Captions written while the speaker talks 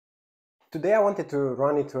Today I wanted to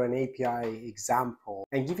run it through an API example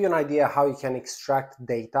and give you an idea how you can extract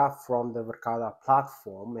data from the Verkada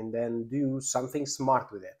platform and then do something smart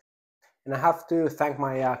with it. And I have to thank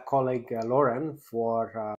my colleague Lauren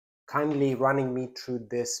for kindly running me through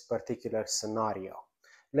this particular scenario.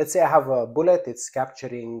 Let's say I have a bullet, it's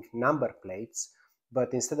capturing number plates,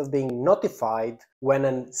 but instead of being notified when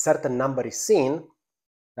a certain number is seen,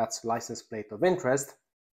 that's license plate of interest,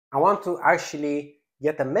 I want to actually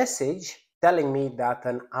get a message telling me that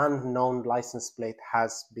an unknown license plate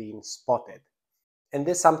has been spotted. And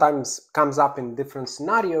this sometimes comes up in different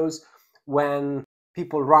scenarios when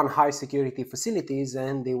people run high security facilities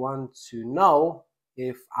and they want to know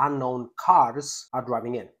if unknown cars are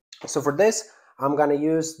driving in. So for this, I'm going to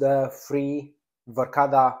use the free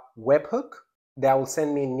Verkada webhook that will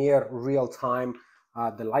send me near real time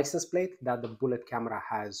the license plate that the bullet camera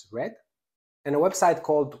has read, and a website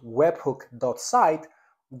called webhook.site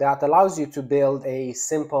that allows you to build a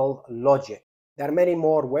simple logic. There are many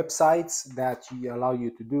more websites that allow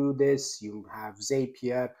you to do this. You have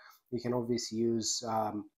Zapier. You can obviously use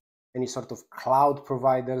any sort of cloud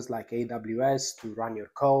providers like AWS to run your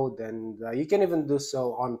code, and you can even do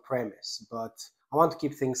so on premise. But I want to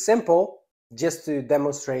keep things simple just to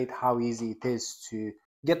demonstrate how easy it is to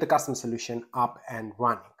get the custom solution up and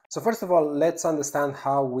running. So first of all, let's understand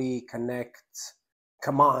how we connect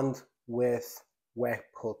command with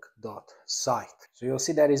webhook.site. So you'll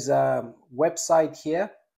see there is a website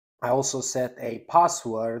here. I also set a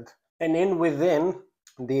password, and within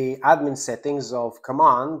the admin settings of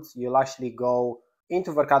command, you'll actually go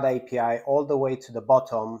into Verkada API all the way to the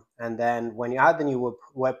bottom, and then when you add a new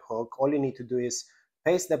webhook, all you need to do is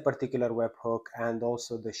paste the particular webhook and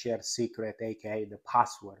also the shared secret, aka the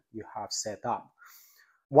password you have set up.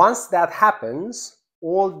 Once that happens,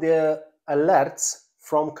 all the alerts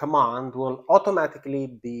from command will automatically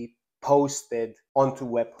be posted onto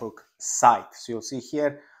webhook site. So you'll see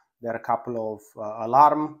here there are a couple of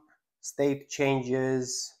alarm state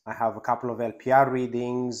changes. I have a couple of LPR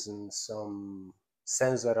readings and some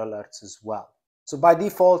sensor alerts as well. So by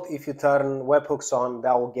default, if you turn webhooks on,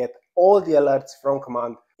 that will get all the alerts from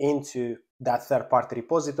command into that third-party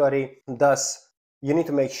repository. Thus, you need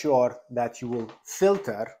to make sure that you will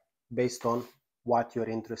filter based on what you're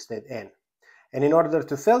interested in. And in order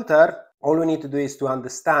to filter, all we need to do is to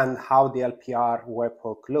understand how the LPR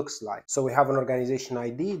webhook looks like. So we have an organization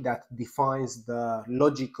ID that defines the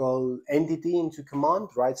logical entity into command,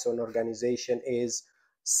 right? So an organization is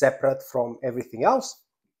separate from everything else.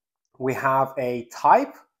 We have a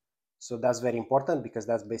type. So that's very important because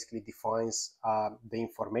that basically defines the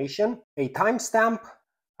information. A timestamp,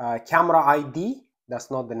 camera ID, that's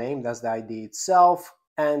not the name, that's the ID itself,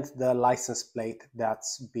 and the license plate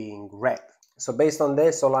that's being read. So based on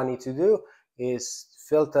this, all I need to do is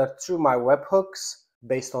filter through my webhooks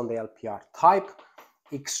based on the LPR type,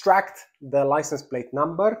 extract the license plate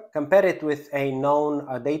number, compare it with a known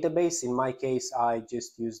database. In my case, I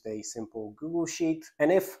just used a simple Google Sheet.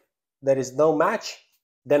 And if there is no match,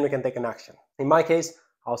 then we can take an action. In my case,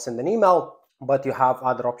 I'll send an email, but you have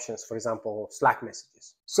other options, for example, Slack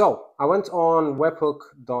messages. So I went on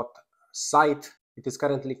webhook.site. It is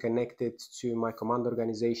currently connected to my command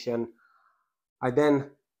organization. I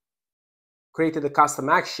then created a custom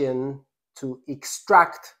action to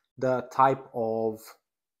extract the type of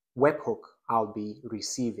webhook I'll be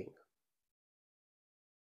receiving.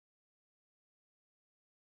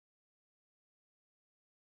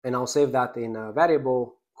 And I'll save that in a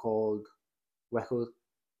variable called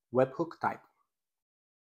webhook type.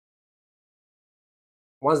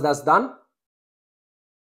 Once that's done,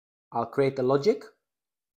 I'll create a logic.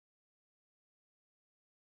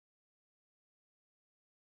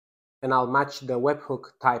 And I'll match the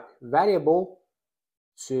webhook type variable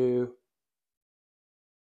to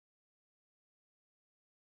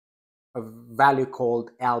a value called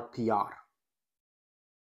LPR.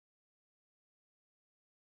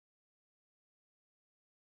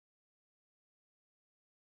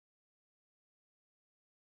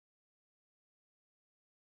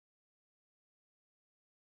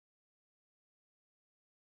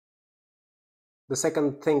 The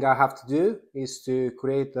second thing I have to do is to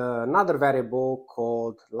create another variable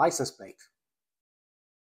called license plate.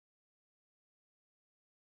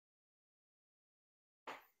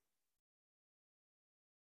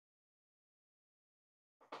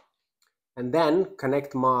 And then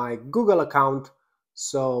connect my Google account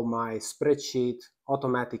so my spreadsheet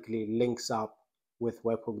automatically links up with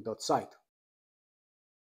webhook.site.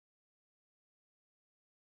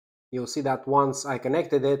 You'll see that once I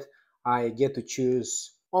connected it, I get to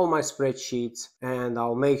choose all my spreadsheets, and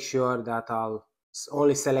I'll make sure that I'll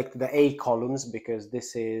only select the A columns because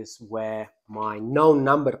this is where my known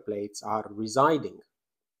number plates are residing.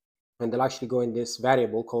 And they'll actually go in this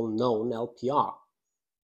variable called known LPR.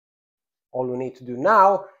 All we need to do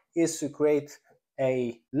now is to create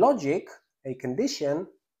a logic, a condition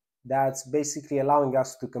that's basically allowing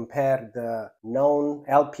us to compare the known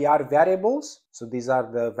LPR variables. So these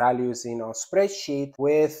are the values in our spreadsheet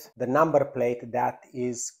with the number plate that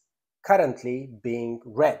is currently being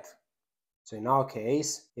read. So in our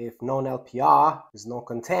case, if known LPR is not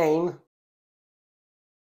contain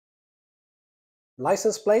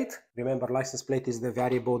license plate, remember license plate is the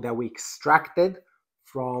variable that we extracted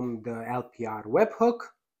from the LPR webhook,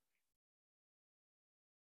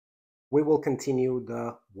 we will continue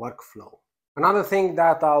the workflow. Another thing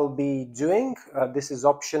that I'll be doing, this is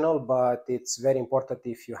optional, but it's very important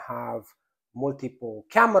if you have multiple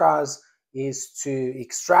cameras, is to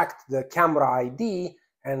extract the camera ID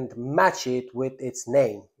and match it with its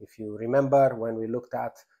name. If you remember when we looked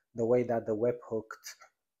at the way that the webhook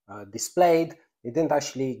displayed, it didn't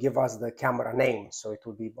actually give us the camera name. So it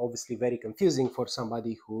will be obviously very confusing for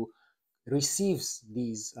somebody who receives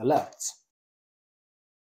these alerts.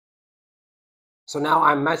 So now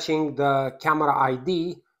I'm matching the camera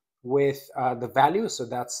ID with the value. So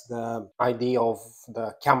that's the ID of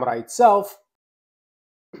the camera itself.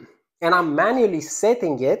 And I'm manually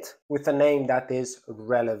setting it with a name that is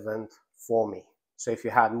relevant for me. So if you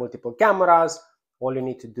had multiple cameras, all you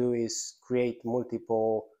need to do is create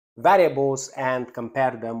multiple variables and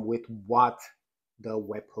compare them with what the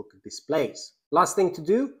webhook displays. Last thing to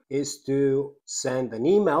do is to send an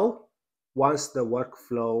email once the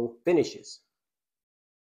workflow finishes.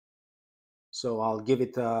 So I'll give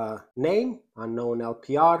it a name, unknown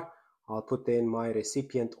LPR. I'll put in my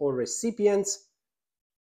recipient or recipients,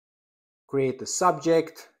 create a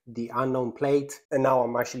subject, the unknown plate, and now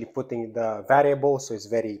I'm actually putting the variable, so it's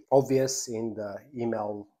very obvious in the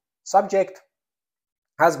email subject.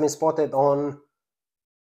 Has been spotted on,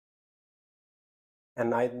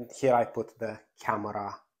 and here I put the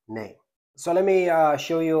camera name. So let me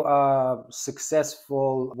show you a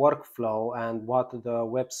successful workflow and what the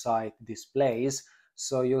website displays.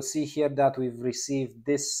 So you'll see here that we've received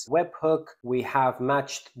this webhook. We have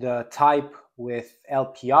matched the type with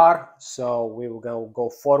LPR. So we will go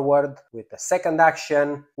forward with the second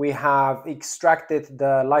action. We have extracted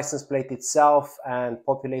the license plate itself and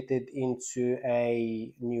populated into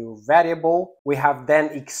a new variable. We have then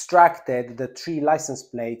extracted the 3 license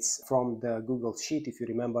plates from the Google Sheet. If you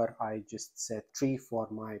remember, I just set 3 for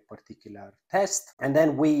my particular test. And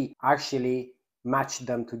then we actually match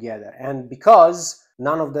them together. And because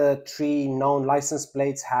none of the 3 known license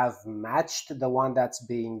plates have matched the one that's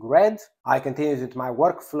being read, I continued with my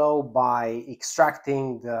workflow by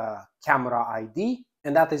extracting the camera ID.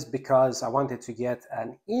 And that is because I wanted to get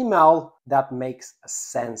an email that makes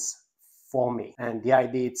sense for me. And the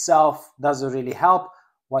ID itself doesn't really help.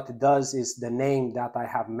 What it does is the name that I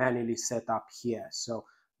have manually set up here. So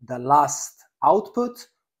the last output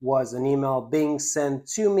was an email being sent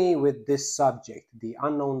to me with this subject: the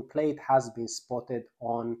unknown plate has been spotted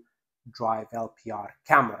on Drive LPR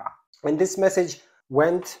camera. And this message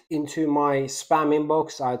went into my spam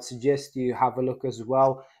inbox. I'd suggest you have a look as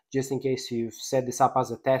well, just in case you've set this up as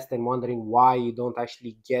a test and wondering why you don't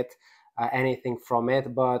actually get anything from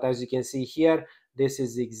it. But as you can see here, this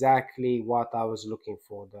is exactly what I was looking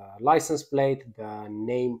for: the license plate, the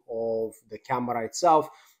name of the camera itself,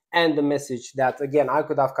 and the message that, again, I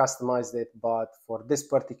could have customized it, but for this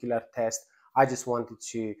particular test, I just wanted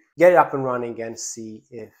to get it up and running and see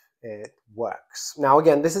if it works. Now,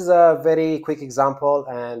 again, this is a very quick example,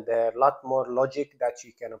 and a lot more logic that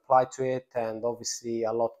you can apply to it, and obviously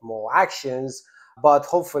a lot more actions, but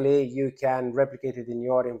hopefully you can replicate it in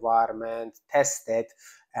your environment, test it,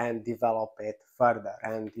 and develop it further.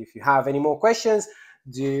 And if you have any more questions,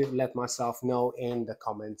 do let myself know in the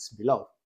comments below.